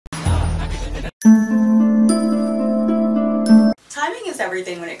Timing is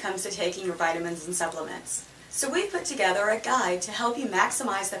everything when it comes to taking your vitamins and supplements. So we've put together a guide to help you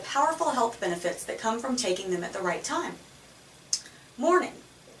maximize the powerful health benefits that come from taking them at the right time. Morning.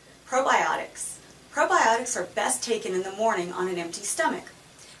 Probiotics. Probiotics are best taken in the morning on an empty stomach.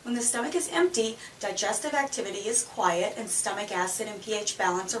 When the stomach is empty, digestive activity is quiet and stomach acid and pH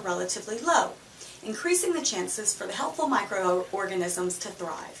balance are relatively low, increasing the chances for the helpful microorganisms to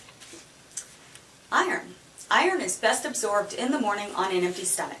thrive. Iron. Iron is best absorbed in the morning on an empty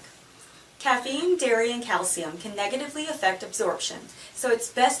stomach. Caffeine, dairy, and calcium can negatively affect absorption, so it's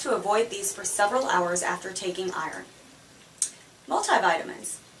best to avoid these for several hours after taking iron.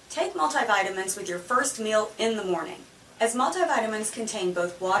 Multivitamins. Take multivitamins with your first meal in the morning. As multivitamins contain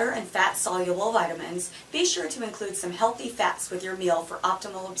both water and fat-soluble vitamins, be sure to include some healthy fats with your meal for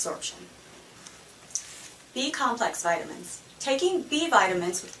optimal absorption. B-complex vitamins. Taking B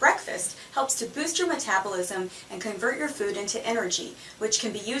vitamins with breakfast helps to boost your metabolism and convert your food into energy, which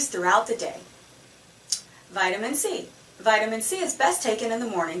can be used throughout the day. Vitamin C. Vitamin C is best taken in the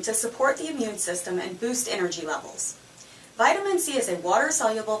morning to support the immune system and boost energy levels. Vitamin C is a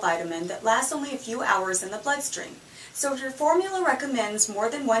water-soluble vitamin that lasts only a few hours in the bloodstream. So if your formula recommends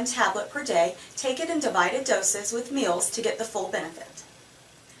more than 1 tablet per day, take it in divided doses with meals to get the full benefit.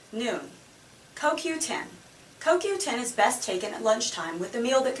 Noon. CoQ10. CoQ10 is best taken at lunchtime with a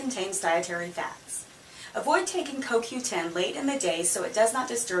meal that contains dietary fats. Avoid taking CoQ10 late in the day so it does not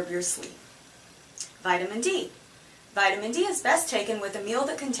disturb your sleep. Vitamin D. Vitamin D is best taken with a meal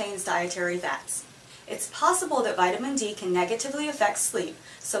that contains dietary fats. It's possible that vitamin D can negatively affect sleep,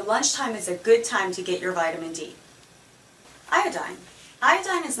 so lunchtime is a good time to get your vitamin D. Iodine.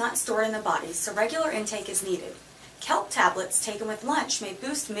 Iodine is not stored in the body, so regular intake is needed. Kelp tablets taken with lunch may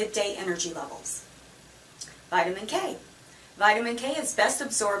boost midday energy levels. Vitamin K. Vitamin K is best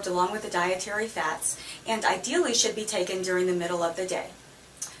absorbed along with the dietary fats and ideally should be taken during the middle of the day.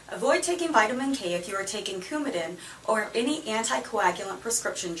 Avoid taking vitamin K if you are taking Coumadin or any anticoagulant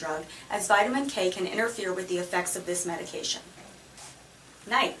prescription drug, as vitamin K can interfere with the effects of this medication.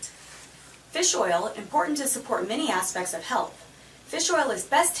 Night. Fish oil, important to support many aspects of health. Fish oil is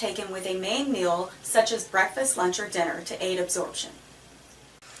best taken with a main meal such as breakfast, lunch, or dinner to aid absorption.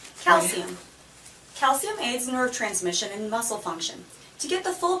 Calcium. Calcium aids nerve transmission and muscle function. To get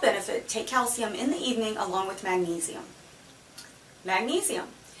the full benefit, take calcium in the evening along with magnesium. Magnesium.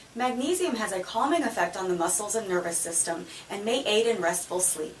 Magnesium has a calming effect on the muscles and nervous system and may aid in restful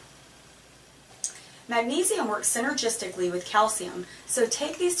sleep. Magnesium works synergistically with calcium, so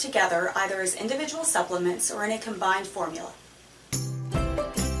take these together either as individual supplements or in a combined formula.